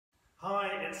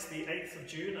it's the 8th of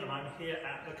June and I'm here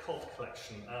at the Colt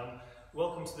Collection.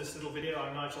 Welcome to this little video.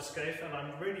 I'm Nigel Scaife and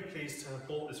I'm really pleased to have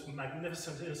bought this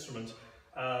magnificent instrument.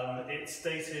 It's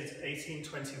dated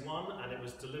 1821 and it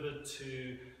was delivered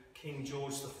to King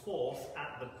George IV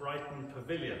at the Brighton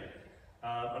Pavilion.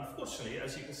 Unfortunately,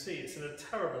 as you can see, it's in a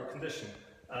terrible condition.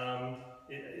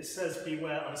 It says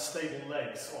beware unstable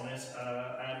legs on it,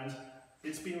 and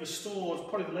it's been restored.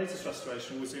 Probably the latest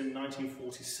restoration was in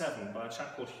 1947 by a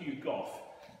chap called Hugh Goff,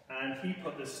 and he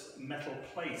put this metal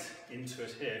plate into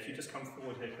it here. If you just come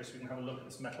forward here, Chris, we can have a look at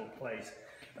this metal plate,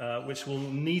 which will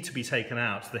need to be taken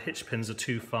out. The hitch pins are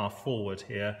too far forward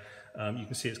here. You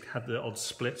can see it's had the odd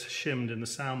split shimmed in the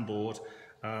soundboard,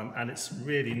 and it's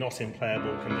really not in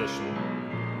playable condition.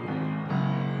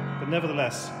 But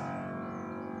nevertheless,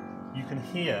 you can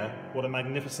hear what a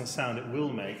magnificent sound it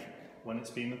will make when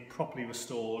it's been properly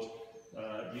restored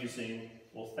using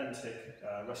authentic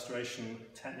restoration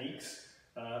techniques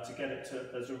to get it to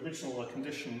as original a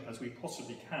condition as we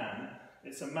possibly can.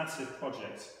 It's a massive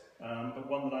project, but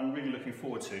one that I'm really looking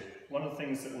forward to. One of the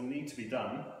things that will need to be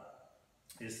done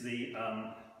is the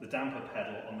damper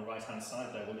pedal on the right hand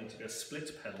side there will need to be a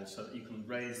split pedal so that you can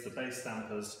raise the bass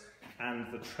dampers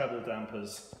and the treble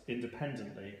dampers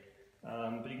independently.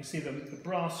 But you can see the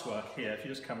brass work here, if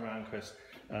you just come around, Chris,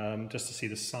 just to see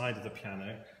the side of the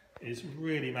piano, is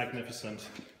really magnificent,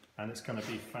 and it's going to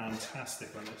be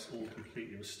fantastic when it's all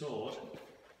completely restored.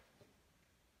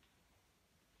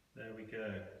 There we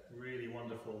go, really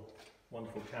wonderful,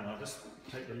 wonderful piano. I'll just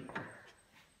take the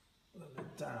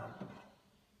lid down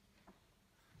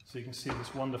so you can see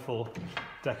this wonderful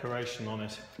decoration on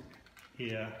it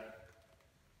here.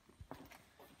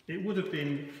 It would have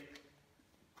been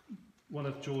one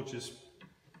of George's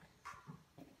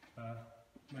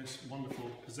most wonderful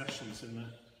possessions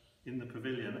in the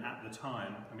pavilion at the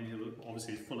time. I mean, he was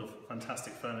obviously full of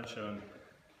fantastic furniture and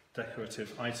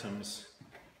decorative items.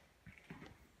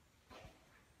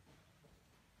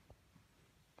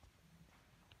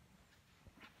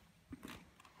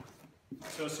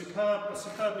 So a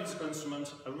superb musical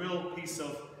instrument, a real piece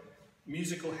of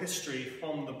musical history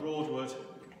from the Broadwood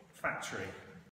factory.